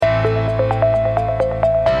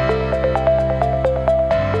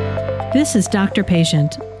This is Doctor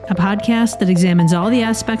Patient, a podcast that examines all the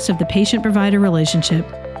aspects of the patient-provider relationship.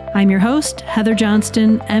 I'm your host, Heather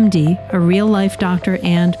Johnston, MD, a real-life doctor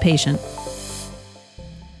and patient.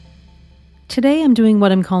 Today I'm doing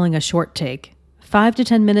what I'm calling a short take, 5 to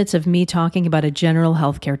 10 minutes of me talking about a general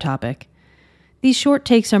healthcare topic. These short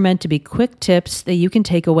takes are meant to be quick tips that you can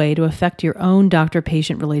take away to affect your own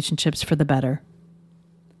doctor-patient relationships for the better.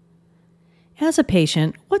 As a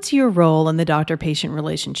patient, what's your role in the doctor-patient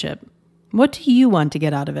relationship? What do you want to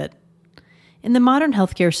get out of it? In the modern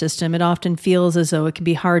healthcare system, it often feels as though it can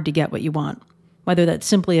be hard to get what you want, whether that's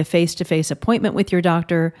simply a face-to-face appointment with your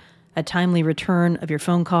doctor, a timely return of your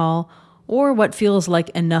phone call, or what feels like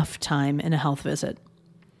enough time in a health visit.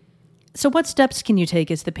 So what steps can you take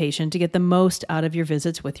as the patient to get the most out of your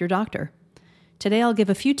visits with your doctor? Today I'll give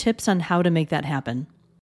a few tips on how to make that happen.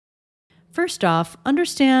 First off,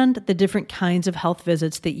 understand the different kinds of health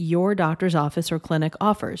visits that your doctor's office or clinic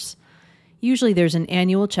offers. Usually there's an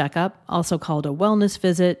annual checkup, also called a wellness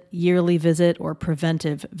visit, yearly visit, or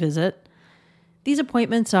preventive visit. These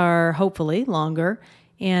appointments are hopefully longer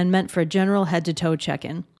and meant for a general head-to-toe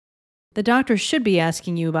check-in. The doctor should be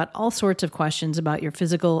asking you about all sorts of questions about your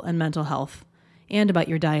physical and mental health, and about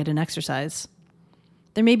your diet and exercise.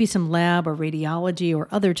 There may be some lab or radiology or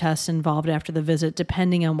other tests involved after the visit,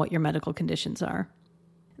 depending on what your medical conditions are.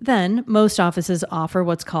 Then, most offices offer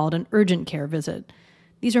what's called an urgent care visit.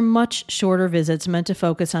 These are much shorter visits meant to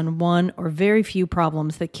focus on one or very few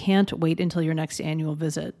problems that can't wait until your next annual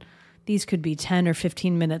visit. These could be 10 or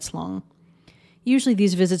 15 minutes long. Usually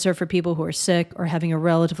these visits are for people who are sick or having a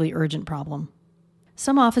relatively urgent problem.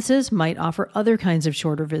 Some offices might offer other kinds of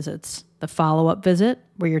shorter visits. The follow-up visit,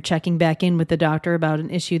 where you're checking back in with the doctor about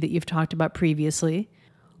an issue that you've talked about previously.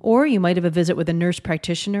 Or you might have a visit with a nurse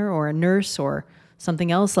practitioner or a nurse or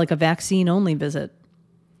something else like a vaccine-only visit.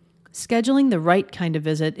 Scheduling the right kind of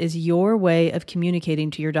visit is your way of communicating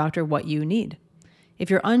to your doctor what you need. If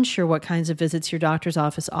you're unsure what kinds of visits your doctor's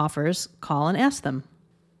office offers, call and ask them.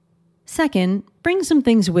 Second, bring some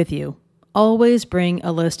things with you. Always bring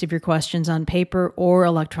a list of your questions on paper or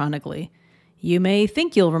electronically. You may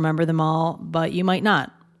think you'll remember them all, but you might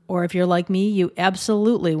not. Or if you're like me, you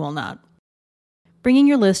absolutely will not. Bringing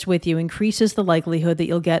your list with you increases the likelihood that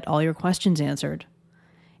you'll get all your questions answered.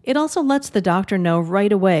 It also lets the doctor know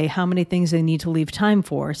right away how many things they need to leave time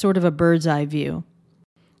for, sort of a bird's eye view.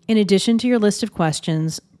 In addition to your list of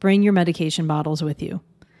questions, bring your medication bottles with you.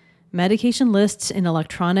 Medication lists in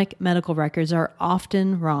electronic medical records are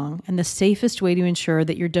often wrong, and the safest way to ensure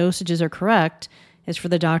that your dosages are correct is for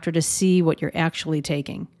the doctor to see what you're actually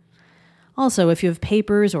taking. Also, if you have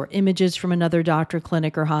papers or images from another doctor,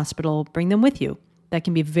 clinic, or hospital, bring them with you. That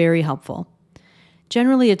can be very helpful.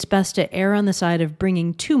 Generally, it's best to err on the side of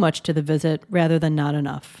bringing too much to the visit rather than not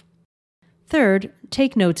enough. Third,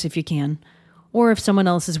 take notes if you can, or if someone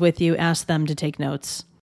else is with you, ask them to take notes.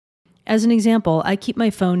 As an example, I keep my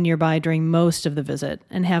phone nearby during most of the visit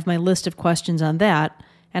and have my list of questions on that,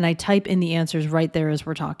 and I type in the answers right there as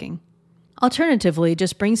we're talking. Alternatively,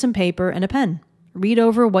 just bring some paper and a pen. Read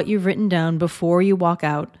over what you've written down before you walk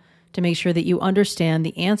out to make sure that you understand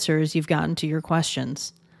the answers you've gotten to your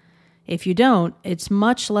questions. If you don't, it's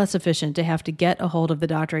much less efficient to have to get a hold of the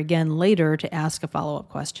doctor again later to ask a follow-up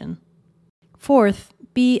question. Fourth,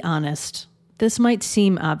 be honest. This might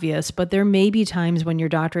seem obvious, but there may be times when your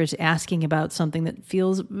doctor is asking about something that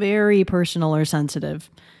feels very personal or sensitive,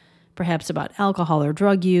 perhaps about alcohol or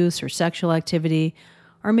drug use or sexual activity,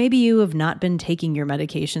 or maybe you have not been taking your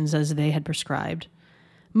medications as they had prescribed.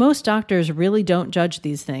 Most doctors really don't judge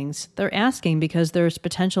these things. They're asking because there's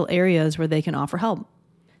potential areas where they can offer help.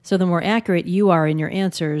 So the more accurate you are in your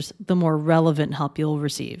answers, the more relevant help you'll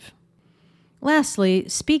receive. Lastly,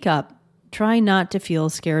 speak up. Try not to feel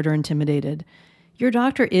scared or intimidated. Your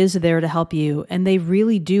doctor is there to help you, and they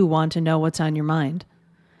really do want to know what's on your mind.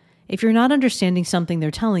 If you're not understanding something they're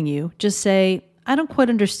telling you, just say, "I don't quite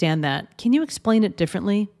understand that. Can you explain it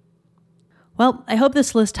differently?" Well, I hope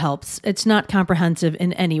this list helps. It's not comprehensive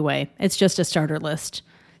in any way. It's just a starter list.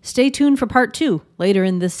 Stay tuned for part 2 later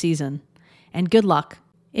in this season. And good luck.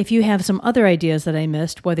 If you have some other ideas that I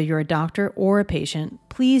missed, whether you're a doctor or a patient,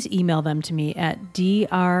 please email them to me at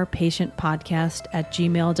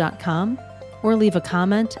drpatientpodcast@gmail.com or leave a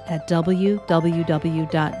comment at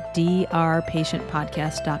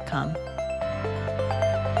www.drpatientpodcast.com.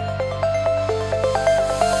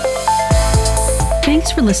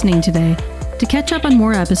 Thanks for listening today. To catch up on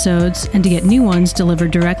more episodes and to get new ones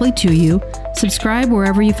delivered directly to you, subscribe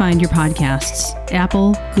wherever you find your podcasts: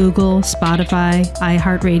 Apple, Google, Spotify,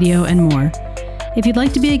 iHeartRadio, and more. If you'd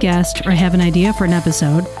like to be a guest or have an idea for an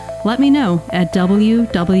episode, Let me know at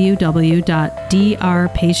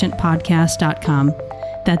www.drpatientpodcast.com.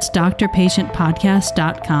 That's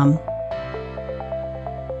drpatientpodcast.com.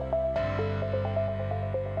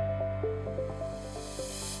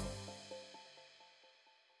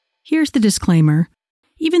 Here's the disclaimer.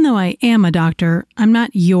 Even though I am a doctor, I'm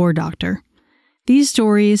not your doctor. These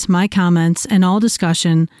stories, my comments, and all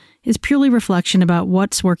discussion is purely reflection about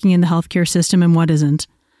what's working in the healthcare system and what isn't.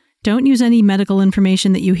 Don't use any medical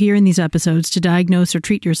information that you hear in these episodes to diagnose or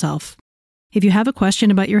treat yourself. If you have a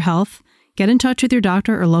question about your health, get in touch with your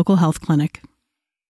doctor or local health clinic.